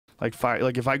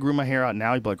Like if I grew my hair out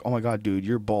now, you'd be like, oh my God, dude,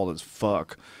 you're bald as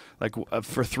fuck. Like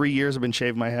for 3 years, I've been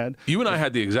shaving my head. You and I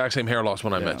had the exact same hair loss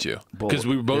when I met you, because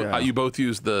we both you both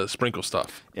used the sprinkle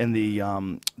stuff. And the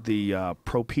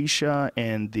Propecia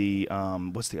and the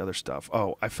what's the other stuff?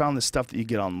 Oh, I found this stuff that you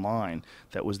get online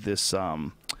that was this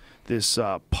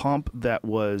pump that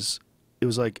was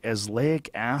like azelaic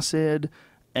acid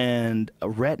and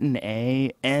retin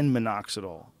A and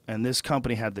minoxidil. And this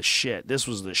company had the shit. This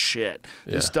was the shit.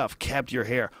 This stuff kept your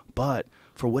hair, but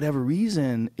for whatever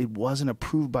reason, it wasn't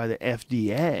approved by the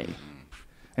FDA.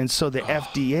 And so the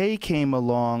FDA came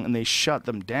along and they shut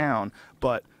them down.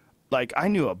 But like I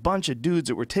knew a bunch of dudes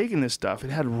that were taking this stuff. It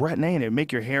had retin A in it. It'd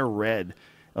make your hair red,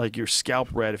 like your scalp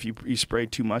red if you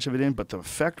sprayed too much of it in. But the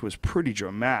effect was pretty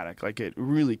dramatic. Like it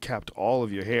really kept all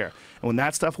of your hair. And when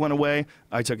that stuff went away,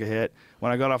 I took a hit.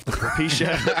 When I got off the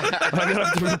Propecia,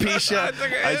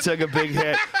 I took a big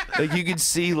hit. Like you could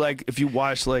see, like if you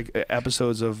watch like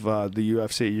episodes of the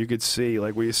UFC, you could see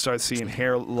like where you start seeing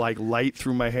hair like light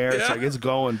through my hair. It's like it's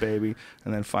going, baby.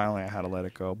 And then finally, I had to let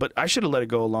it go. But I should have let it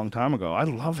go a long time ago. I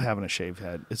love having a shaved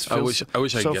head. I wish I could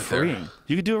so get freeing. there.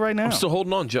 You could do it right now. I'm still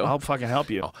holding on, Joe. I'll fucking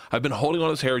help you. I've been holding on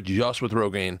to this hair just with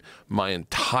Rogaine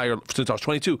since I was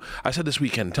 22. I said this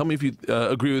weekend. Tell me if you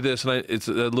agree with this. And it's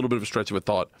a little bit of a stretch of a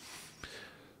thought.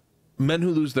 Men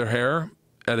who lose their hair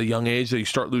at a young age, that you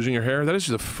start losing your hair, that is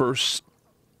the first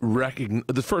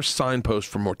signpost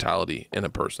for mortality in a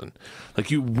person.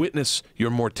 Like you witness your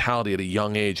mortality at a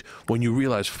young age when you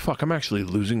realize, fuck, I'm actually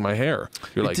losing my hair.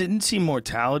 It didn't seem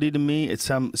mortality to me. It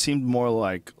seemed more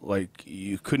like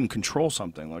you couldn't control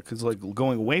something, like it's like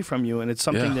going away from you, and it's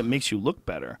something that makes you look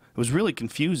better. It was really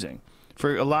confusing.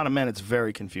 For a lot of men, it's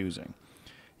very confusing.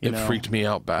 It freaked me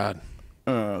out bad.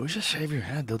 Just shave your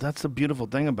head, though. That's the beautiful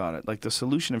thing about it. Like the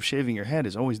solution of shaving your head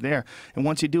is always there, and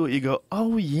once you do it, you go,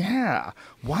 "Oh yeah,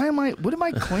 what am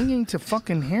I clinging to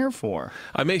fucking hair for?"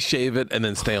 I may shave it and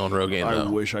then stay on Rogaine. I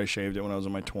wish I shaved it when I was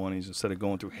in my 20s instead of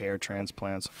going through hair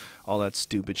transplants, all that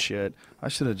stupid shit. I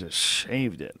should have just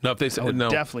shaved it. No, if they said I would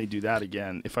definitely do that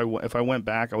again. If I went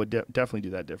back, I would definitely do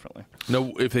that differently.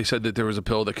 No, if they said that there was a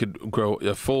pill that could grow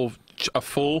a full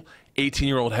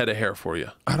 18-year-old head of hair for you.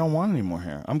 I don't want any more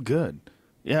hair. I'm good.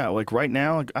 Yeah, like right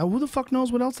now, like, who the fuck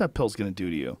knows what else that pill's gonna do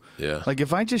to you? Yeah. Like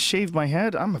if I just shaved my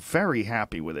head, I'm very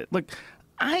happy with it. Like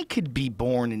I could be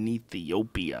born in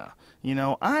Ethiopia. You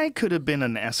know, I could have been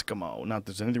an Eskimo. Not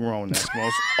that there's anything wrong with Eskimos.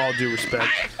 All due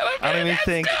respect. I don't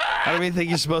even think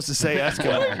you're supposed to say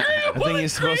Eskimo. I think you're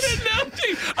supposed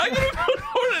to. I could have been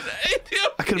born in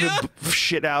Ethiopia. I could have been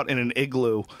shit out in an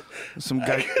igloo. Some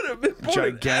guy,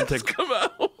 gigantic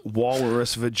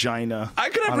walrus vagina. I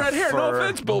could have red hair. No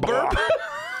offense, Bill Burr.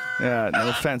 Yeah, no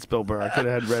offense, Bill Burr. I could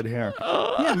have had red hair.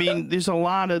 Yeah, I mean, there's a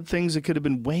lot of things that could have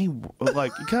been way,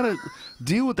 like, you gotta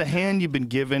deal with the hand you've been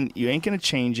given. You ain't gonna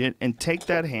change it, and take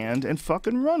that hand and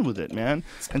fucking run with it, man.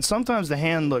 And sometimes the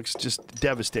hand looks just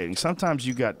devastating. Sometimes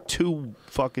you got 2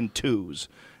 fucking 2s.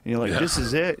 And you're like, this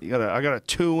is it? I got a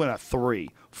 2 and a 3.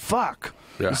 Fuck.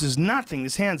 Yeah. This is nothing.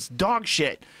 This hand's dog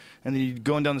shit. And then you're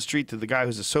going down the street to the guy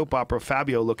who's a soap opera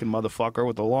Fabio-looking motherfucker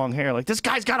with the long hair. Like, this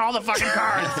guy's got all the fucking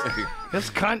cards. This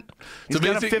cunt. He's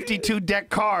got a 52-deck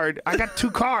card. I got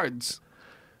 2 cards.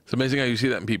 It's amazing how you see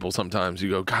that in people sometimes. You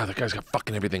go, God, that guy's got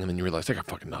fucking everything. And then you realize they got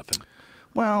fucking nothing.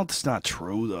 Well, it's not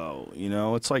true, though. You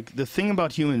know, it's like the thing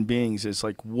about human beings is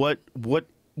like, what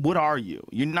are you?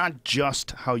 You're not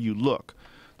just how you look.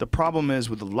 The problem is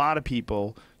with a lot of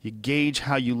people, you gauge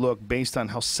how you look based on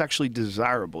how sexually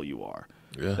desirable you are.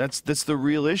 Yeah. That's the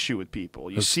real issue with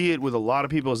people. You see it with a lot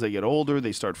of people as they get older.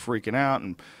 They start freaking out,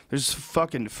 and there's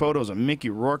fucking photos of Mickey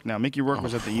Rourke now. Mickey Rourke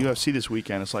was at the UFC this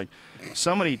weekend. It's like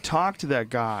somebody talked to that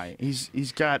guy.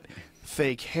 He's got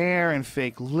fake hair and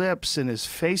fake lips, and his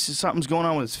face something's going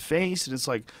on with his face, and it's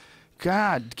like,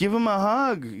 God, give him a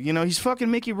hug. You know, he's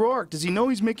fucking Mickey Rourke. Does he know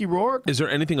he's Mickey Rourke? Is there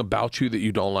anything about you that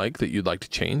you don't like that you'd like to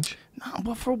change? No,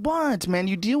 but for what, man?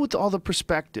 You deal with all the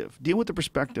perspective. Deal with the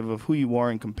perspective of who you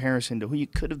are in comparison to who you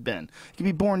could have been. You could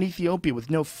be born in Ethiopia with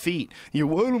no feet. You're,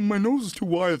 well, my nose is too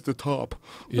wide at the top.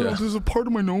 Yeah. Well, there's a part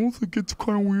of my nose that gets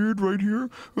kind of weird right here.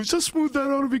 Let's just smooth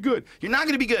that out to be good. You're not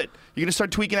going to be good. You're going to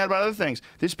start tweaking out about other things.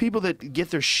 There's people that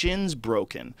get their shins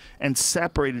broken and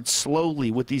separated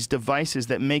slowly with these devices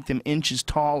that make them inches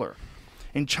taller.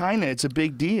 In China, it's a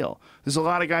big deal. There's a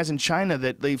lot of guys in China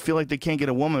that they feel like they can't get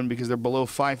a woman because they're below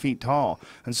 5 feet tall.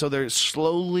 And so they're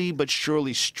slowly but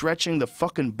surely stretching the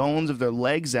fucking bones of their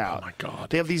legs out. Oh, my God.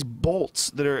 They have these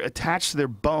bolts that are attached to their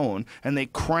bone, and they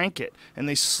crank it, and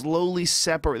they slowly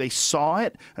separate. They saw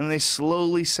it, and they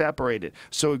slowly separate it.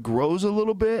 So it grows a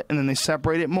little bit, and then they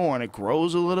separate it more, and it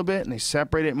grows a little bit, and they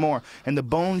separate it more. And the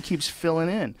bone keeps filling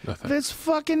in. That's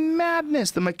fucking madness.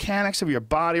 The mechanics of your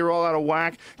body are all out of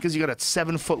whack because you got a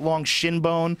 7-foot-long shin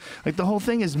bone. Like, the whole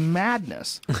thing is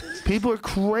madness. People are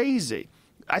crazy.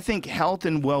 I think health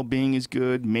and well-being is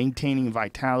good. Maintaining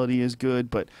vitality is good.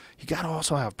 But you got to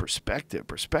also have perspective.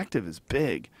 Perspective is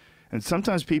big. And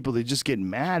sometimes people, they just get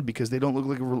mad because they don't look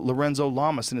like Lorenzo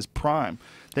Lamas in his prime.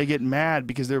 They get mad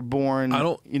because they're born,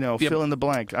 you know, fill in the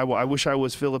blank. I wish I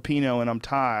was Filipino and I'm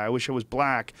Thai. I wish I was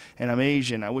black and I'm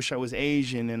Asian. I wish I was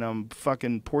Asian and I'm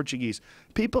fucking Portuguese.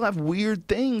 People have weird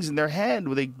things in their head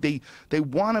where they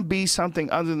want to be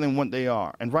something other than what they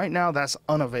are. And right now, that's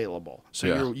unavailable.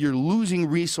 So you're losing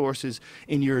resources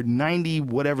in your 90,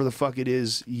 whatever the fuck it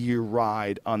is, year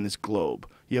ride on this globe.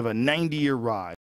 You have a 90-year ride.